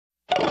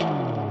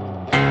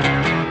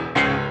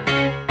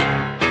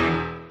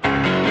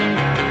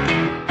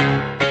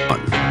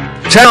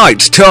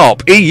Tonight's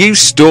top EU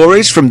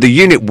stories from the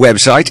unit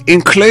website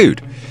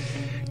include: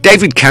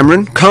 David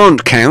Cameron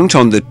can't count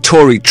on the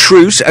Tory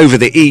truce over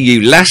the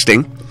EU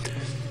lasting.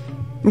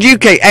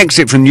 UK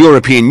exit from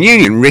European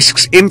Union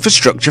risks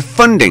infrastructure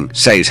funding,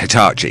 says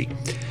Hitachi.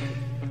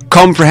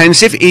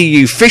 Comprehensive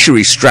EU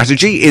fishery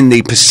strategy in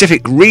the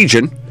Pacific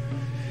region.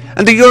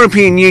 And the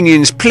European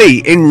Union's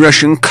plea in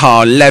Russian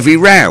car levy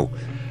row.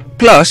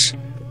 Plus,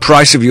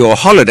 price of your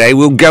holiday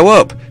will go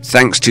up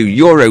thanks to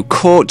Euro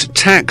court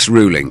tax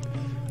ruling.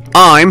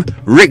 I'm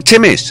Rick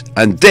Timmis,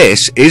 and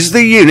this is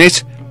the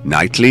Unit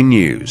Nightly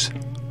News.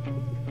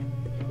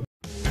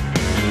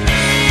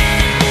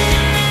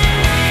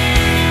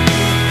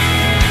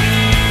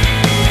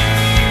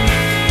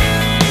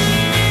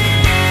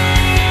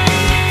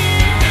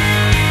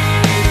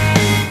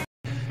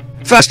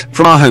 First,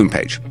 from our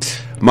homepage,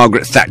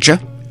 Margaret Thatcher,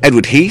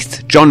 Edward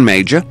Heath, John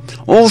Major,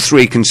 all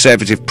three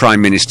Conservative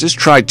Prime Ministers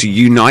tried to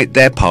unite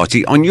their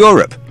party on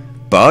Europe,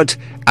 but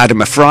Adam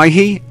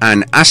Afrihi,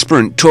 an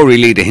aspirant Tory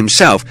leader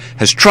himself,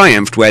 has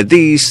triumphed where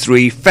these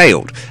three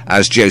failed,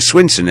 as Joe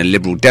Swinson, a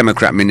Liberal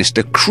Democrat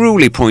minister,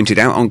 cruelly pointed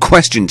out on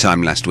Question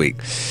Time last week.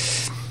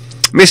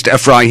 Mr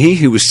Afrihi,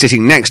 who was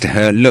sitting next to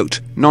her,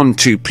 looked none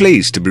too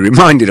pleased to be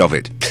reminded of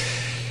it.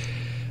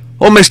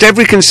 Almost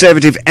every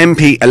Conservative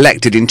MP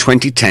elected in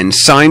 2010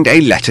 signed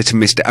a letter to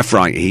Mr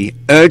Afrihi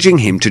urging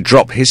him to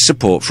drop his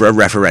support for a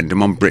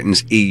referendum on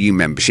Britain's EU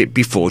membership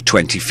before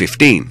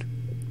 2015.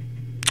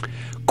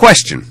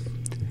 Question.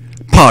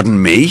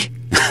 Pardon me?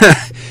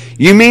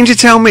 You mean to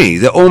tell me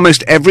that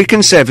almost every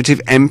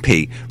Conservative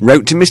MP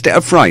wrote to Mr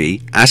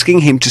Afrihi asking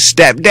him to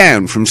step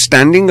down from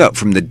standing up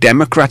from the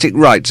democratic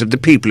rights of the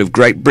people of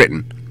Great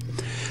Britain?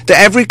 That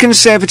every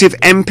Conservative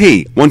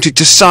MP wanted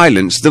to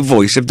silence the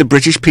voice of the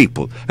British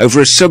people over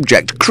a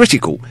subject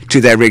critical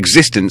to their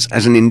existence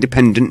as an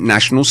independent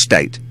national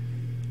state?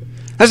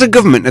 Has the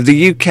government of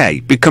the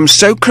UK become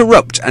so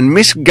corrupt and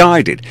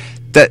misguided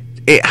that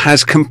it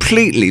has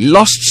completely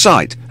lost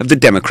sight of the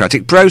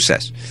democratic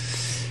process?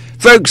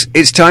 Folks,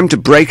 it's time to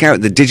break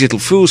out the digital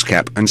fool's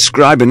cap and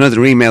scribe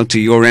another email to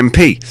your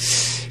MP.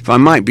 If I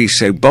might be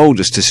so bold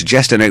as to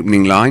suggest an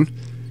opening line: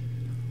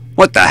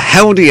 what the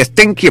hell do you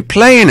think you're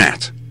playing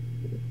at?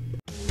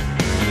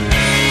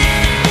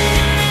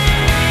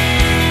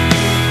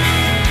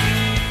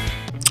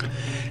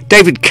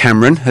 David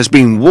Cameron has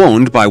been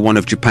warned by one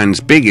of Japan's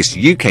biggest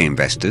UK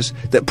investors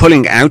that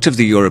pulling out of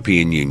the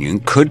European Union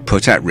could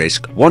put at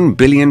risk £1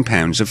 billion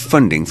of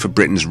funding for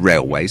Britain's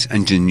railways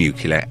and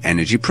nuclear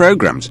energy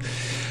programmes.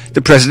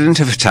 The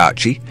president of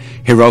Hitachi,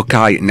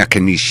 Hiroki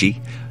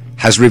Nakanishi,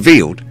 has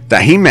revealed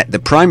that he met the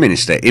Prime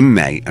Minister in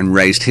May and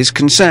raised his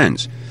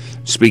concerns.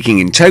 Speaking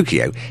in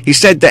Tokyo, he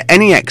said that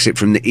any exit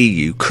from the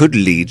EU could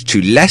lead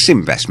to less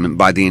investment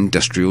by the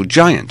industrial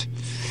giant.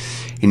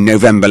 In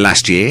November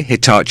last year,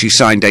 Hitachi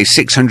signed a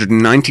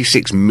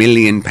 £696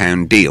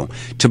 million deal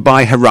to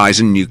buy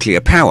Horizon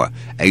Nuclear Power,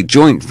 a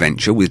joint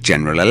venture with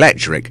General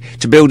Electric,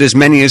 to build as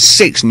many as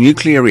 6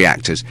 nuclear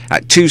reactors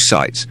at 2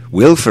 sites,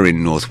 Wilfer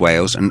in North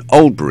Wales and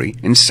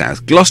Oldbury in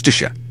South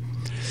Gloucestershire.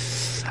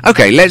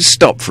 OK, let's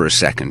stop for a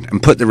second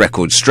and put the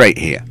record straight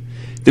here.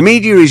 The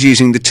media is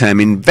using the term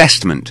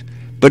investment,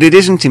 but it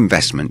isn't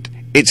investment,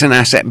 it's an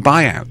asset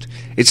buyout.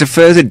 It's a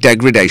further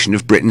degradation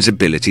of Britain's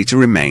ability to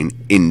remain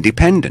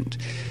independent.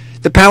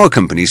 The power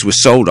companies were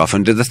sold off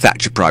under the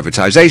Thatcher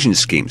privatisation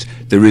schemes.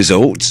 The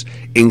results?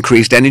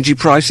 Increased energy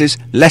prices,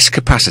 less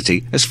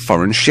capacity as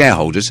foreign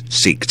shareholders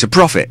seek to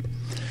profit.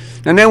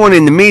 Now, no one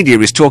in the media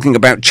is talking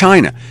about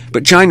China,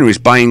 but China is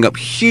buying up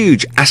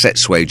huge asset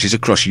swathes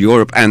across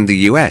Europe and the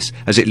US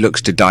as it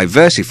looks to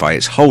diversify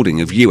its holding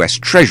of US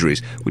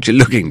treasuries, which are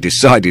looking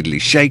decidedly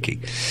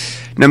shaky.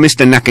 Now,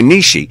 Mr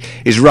Nakanishi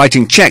is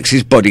writing cheques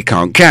his body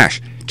can't cash.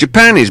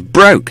 Japan is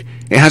broke.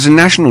 It has a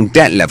national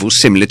debt level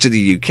similar to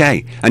the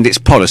UK, and its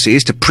policy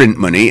is to print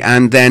money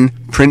and then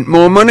print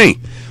more money.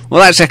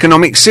 Well, that's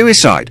economic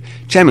suicide.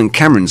 Chairman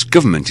Cameron's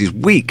government is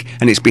weak,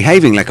 and it's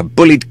behaving like a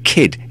bullied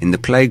kid in the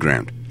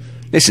playground.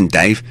 Listen,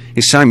 Dave,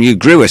 it's time you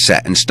grew a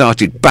set and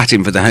started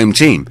batting for the home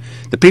team.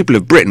 The people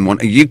of Britain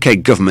want a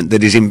UK government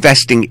that is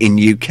investing in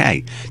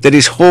UK, that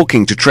is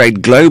hawking to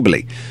trade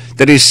globally,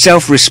 that is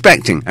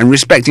self-respecting and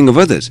respecting of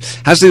others,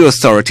 has the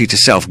authority to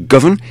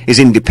self-govern, is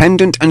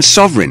independent and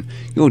sovereign.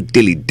 Your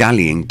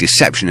dilly-dallying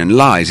deception and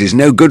lies is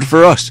no good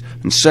for us,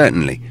 and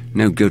certainly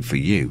no good for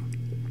you.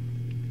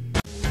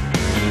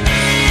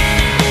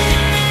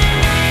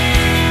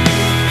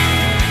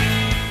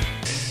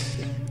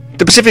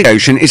 The Pacific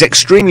Ocean is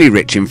extremely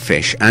rich in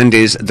fish and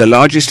is the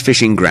largest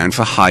fishing ground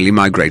for highly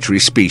migratory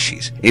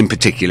species, in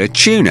particular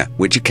tuna,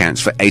 which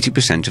accounts for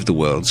 80% of the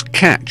world's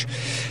catch.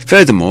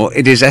 Furthermore,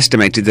 it is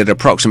estimated that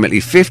approximately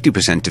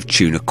 50% of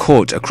tuna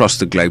caught across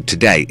the globe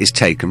today is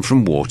taken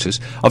from waters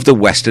of the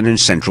Western and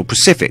Central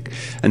Pacific,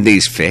 and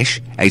these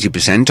fish,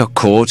 80%, are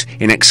caught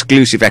in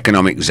exclusive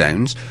economic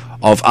zones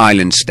of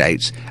island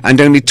states,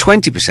 and only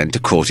 20% are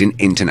caught in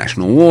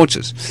international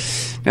waters.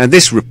 Now,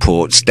 this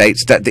report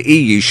states that the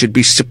EU should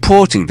be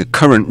supporting the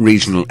current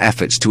regional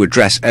efforts to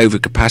address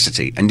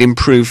overcapacity and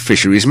improve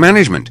fisheries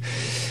management.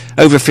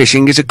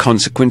 Overfishing is a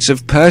consequence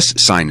of purse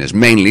seiners,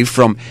 mainly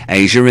from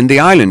Asia and the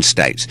island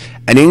states,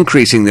 and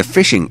increasing the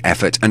fishing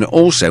effort and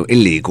also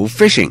illegal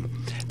fishing.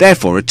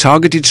 Therefore, a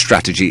targeted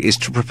strategy is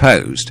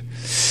proposed.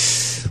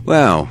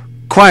 Well,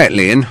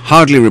 quietly and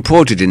hardly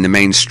reported in the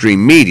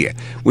mainstream media,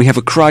 we have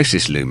a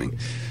crisis looming.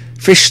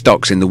 Fish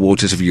stocks in the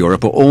waters of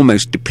Europe are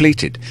almost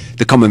depleted.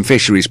 The Common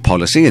Fisheries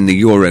Policy and the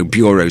Euro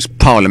Bureau's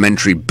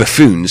parliamentary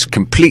buffoons'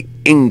 complete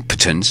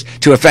impotence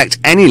to effect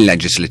any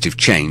legislative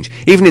change,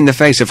 even in the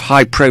face of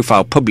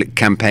high-profile public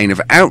campaign of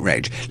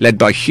outrage led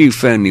by Hugh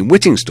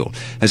Fearnley-Whittingstall,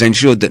 has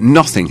ensured that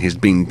nothing has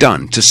been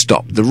done to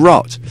stop the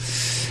rot.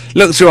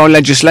 Look through our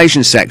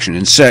legislation section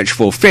and search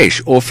for fish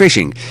or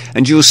fishing,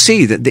 and you'll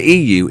see that the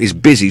EU is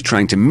busy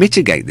trying to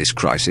mitigate this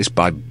crisis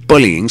by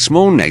bullying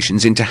small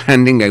nations into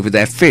handing over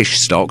their fish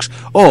stocks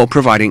or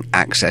providing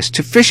access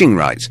to fishing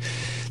rights.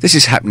 This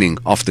is happening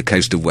off the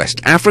coast of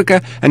West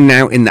Africa and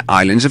now in the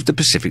islands of the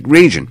Pacific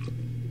region.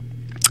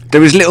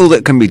 There is little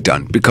that can be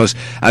done because,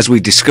 as we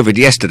discovered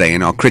yesterday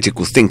in our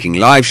Critical Thinking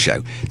live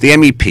show, the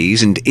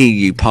MEPs and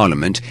EU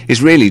Parliament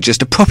is really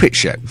just a puppet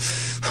show.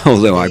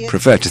 Although I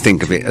prefer to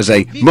think of it as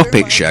a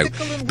Muppet show.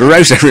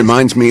 Barroso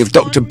reminds me of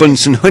Dr.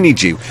 Bunsen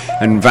Honeydew,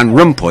 and Van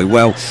Rompuy,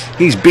 well,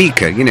 he's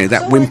Beaker, you know,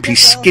 that wimpy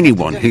skinny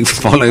one who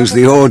follows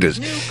the orders.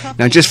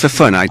 Now, just for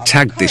fun, I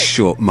tagged this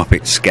short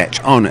Muppet sketch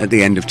on at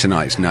the end of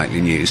tonight's nightly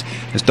news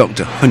as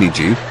Dr.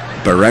 Honeydew,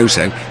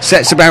 Barroso,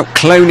 sets about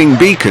cloning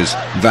Beakers,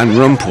 Van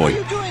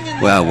Rompuy.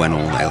 Well, when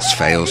all else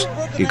fails,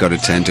 you've got to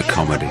turn to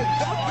comedy.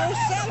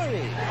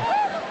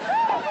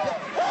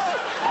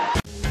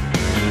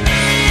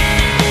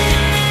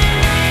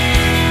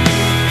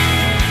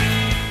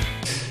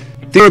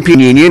 The European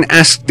Union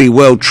asked the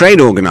World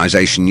Trade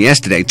Organization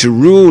yesterday to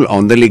rule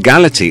on the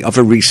legality of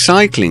a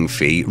recycling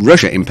fee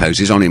Russia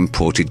imposes on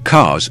imported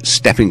cars,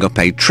 stepping up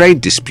a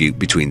trade dispute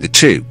between the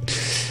two.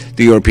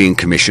 The European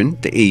Commission,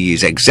 the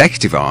EU's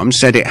executive arm,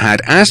 said it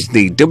had asked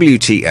the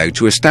WTO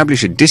to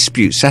establish a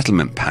dispute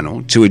settlement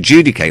panel to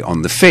adjudicate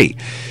on the fee.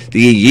 The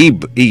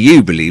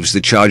EU believes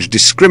the charge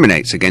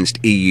discriminates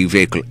against EU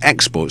vehicle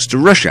exports to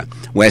Russia,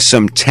 where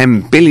some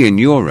 €10 billion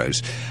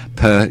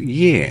per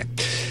year.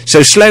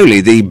 So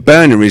slowly the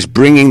burner is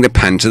bringing the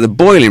pan to the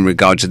boil in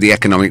regard to the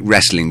economic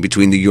wrestling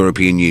between the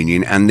European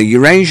Union and the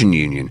Eurasian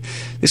Union.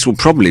 This will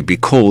probably be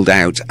called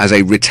out as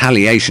a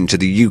retaliation to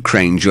the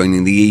Ukraine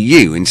joining the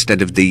EU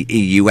instead of the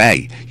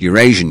EUA,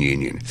 Eurasian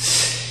Union.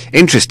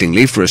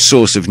 Interestingly, for a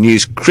source of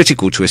news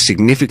critical to a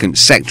significant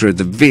sector of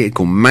the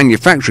vehicle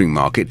manufacturing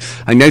market,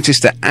 I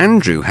noticed that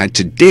Andrew had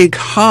to dig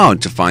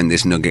hard to find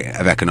this nugget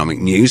of economic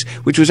news,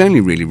 which was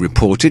only really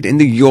reported in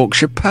the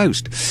Yorkshire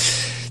Post.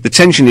 The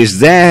tension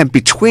is there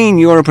between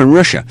Europe and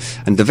Russia,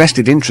 and the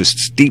vested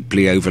interests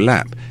deeply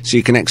overlap, so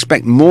you can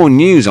expect more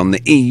news on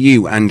the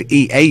EU and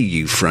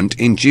EAU front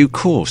in due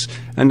course,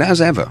 and as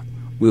ever,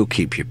 we'll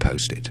keep you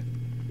posted.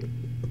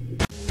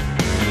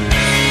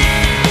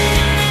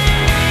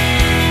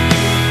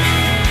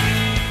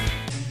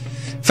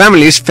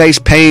 Families face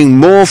paying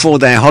more for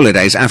their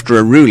holidays after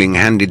a ruling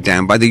handed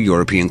down by the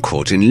European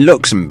Court in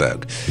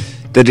Luxembourg.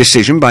 The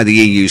decision by the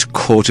EU's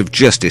Court of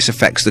Justice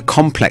affects the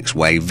complex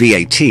way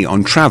VAT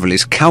on travel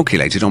is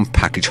calculated on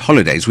package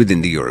holidays within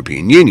the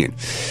European Union.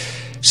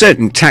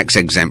 Certain tax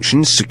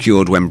exemptions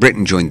secured when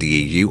Britain joined the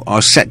EU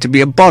are set to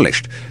be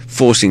abolished,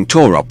 forcing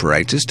tour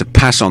operators to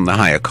pass on the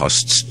higher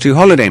costs to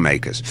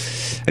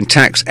holidaymakers. And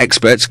tax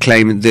experts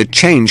claim the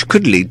change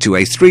could lead to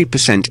a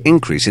 3%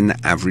 increase in the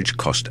average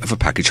cost of a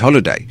package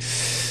holiday.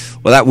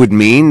 Well, that would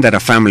mean that a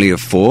family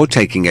of four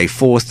taking a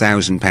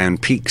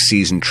 £4,000 peak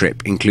season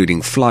trip,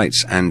 including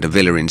flights and a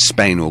villa in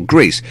Spain or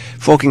Greece,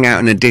 forking out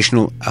an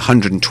additional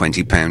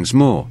 £120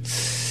 more.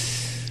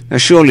 Now,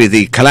 surely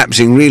the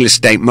collapsing real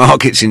estate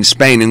markets in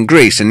Spain and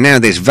Greece, and now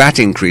this VAT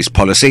increase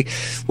policy,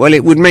 well,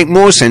 it would make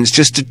more sense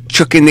just to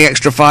chuck in the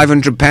extra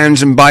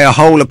 £500 and buy a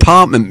whole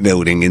apartment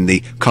building in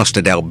the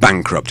Costa del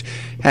Bankrupt.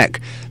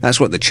 Heck, that's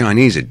what the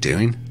Chinese are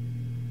doing.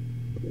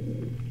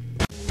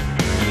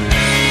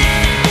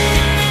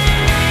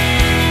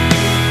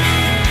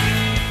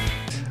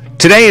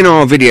 Today in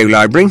our video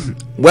library,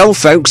 well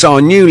folks, our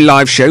new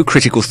live show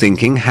Critical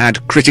Thinking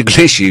had critical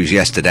issues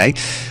yesterday.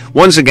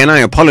 Once again,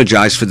 I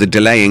apologise for the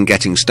delay in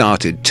getting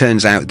started.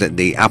 Turns out that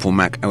the Apple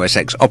Mac OS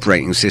X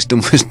operating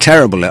system was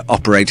terrible at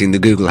operating the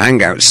Google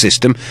Hangouts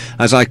system,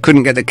 as I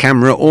couldn't get the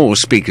camera or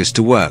speakers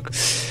to work.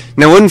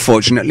 Now,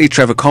 unfortunately,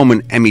 Trevor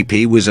Coleman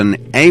MEP was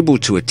unable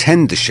to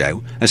attend the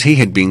show as he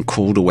had been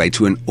called away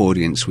to an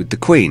audience with the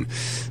Queen.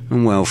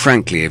 And well,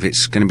 frankly, if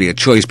it's going to be a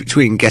choice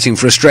between getting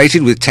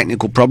frustrated with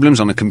technical problems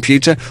on a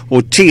computer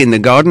or tea in the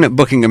garden at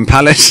Buckingham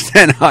Palace,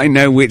 then I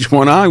know which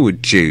one I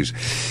would choose.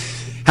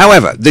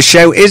 However, the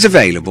show is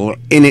available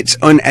in its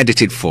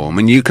unedited form,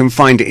 and you can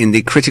find it in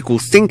the Critical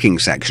Thinking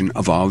section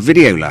of our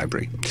video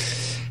library.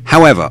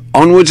 However,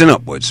 onwards and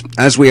upwards,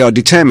 as we are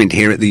determined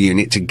here at the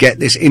unit to get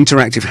this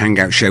interactive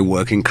Hangout show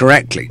working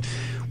correctly.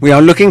 We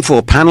are looking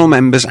for panel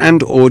members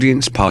and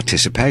audience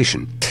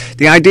participation.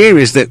 The idea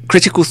is that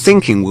Critical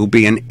Thinking will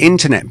be an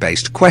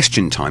internet-based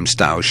question time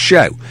style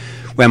show.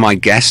 where my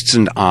guests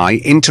and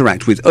I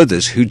interact with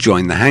others who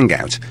join the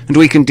Hangout, and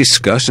we can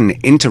discuss and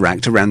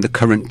interact around the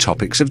current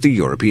topics of the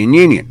European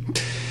Union.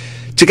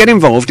 To get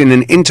involved in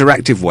an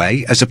interactive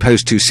way, as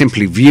opposed to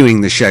simply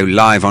viewing the show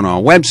live on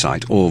our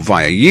website or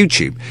via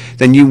YouTube,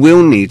 then you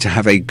will need to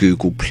have a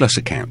Google Plus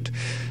account.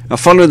 Now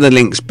follow the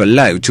links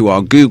below to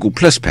our Google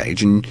Plus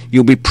page and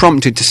you'll be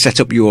prompted to set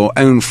up your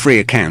own free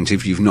account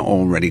if you've not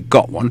already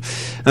got one,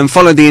 and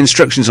follow the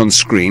instructions on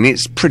screen.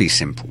 It's pretty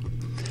simple.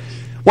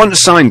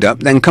 Once signed up,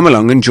 then come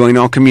along and join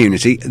our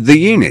community, The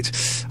Unit.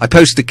 I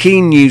post the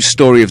key news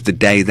story of the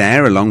day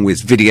there, along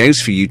with videos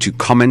for you to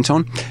comment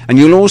on, and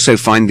you'll also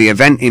find the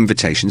event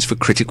invitations for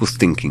Critical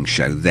Thinking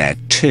show there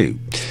too.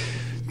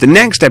 The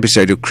next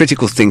episode of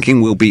Critical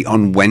Thinking will be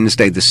on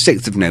Wednesday the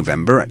 6th of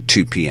November at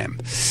 2 p.m.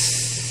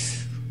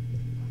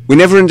 We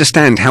never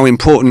understand how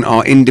important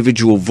our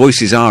individual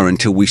voices are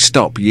until we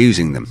stop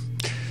using them.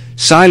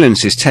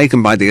 Silence is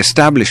taken by the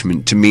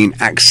establishment to mean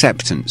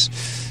acceptance,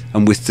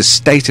 and with the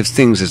state of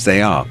things as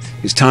they are,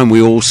 it's time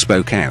we all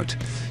spoke out.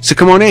 So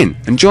come on in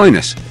and join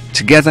us.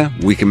 Together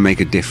we can make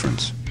a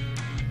difference.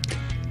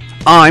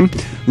 I'm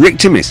Rick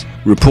Timmis,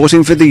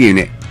 reporting for The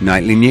Unit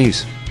Nightly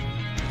News.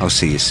 I'll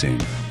see you soon.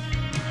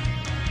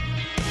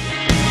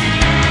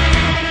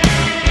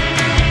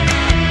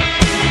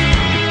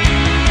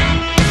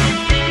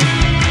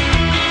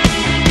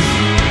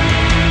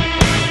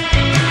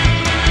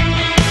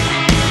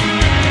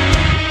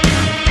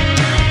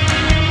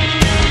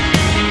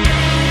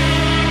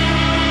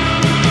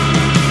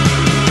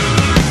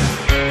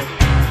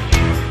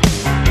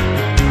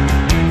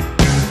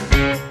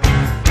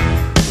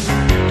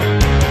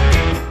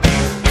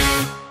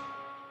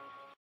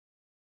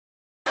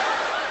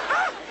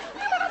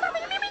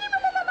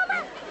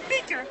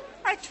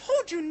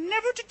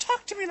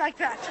 Like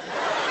that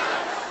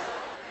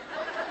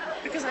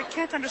because I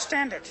can't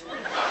understand it.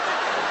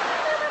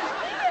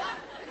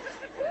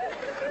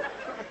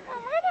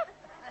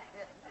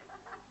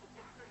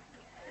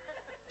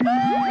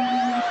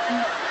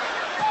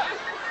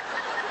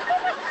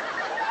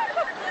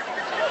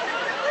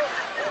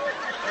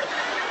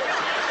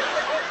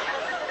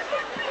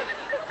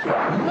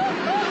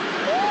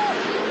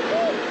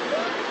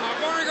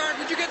 Beauregard,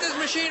 would you get this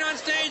machine on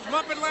stage?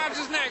 Muppet Labs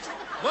is next.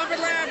 Muppet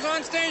Labs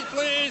on stage,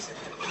 please.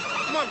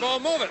 Come on, Bo,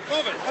 move it.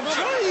 I'm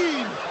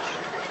trying.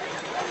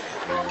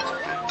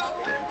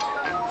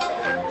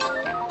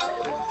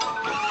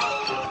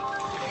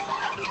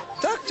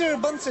 Dr.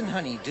 Bunsen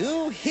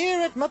Honeydew, here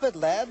at Muppet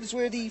Labs,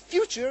 where the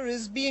future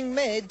is being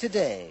made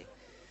today.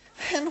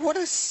 And what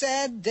a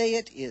sad day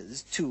it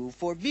is, too,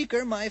 for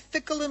Beaker, my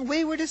fickle and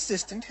wayward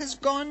assistant, has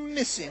gone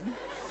missing.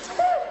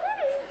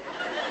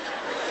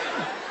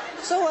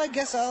 So I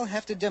guess I'll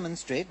have to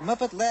demonstrate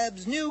Muppet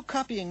Labs' new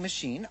copying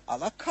machine a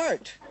la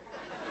carte.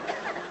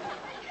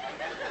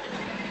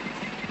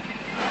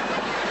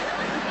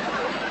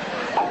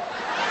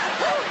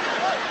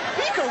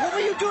 Beaker, what were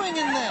you doing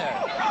in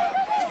there?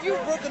 If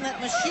you've broken that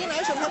machine,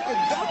 I shall have to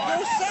dock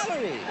your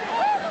salary.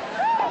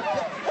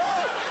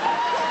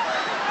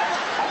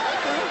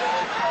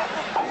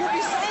 You're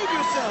beside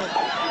yourself.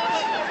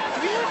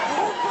 3 or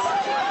 4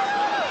 bucks?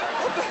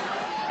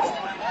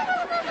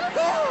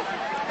 Oh,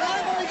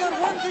 I've only got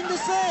one thing to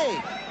say.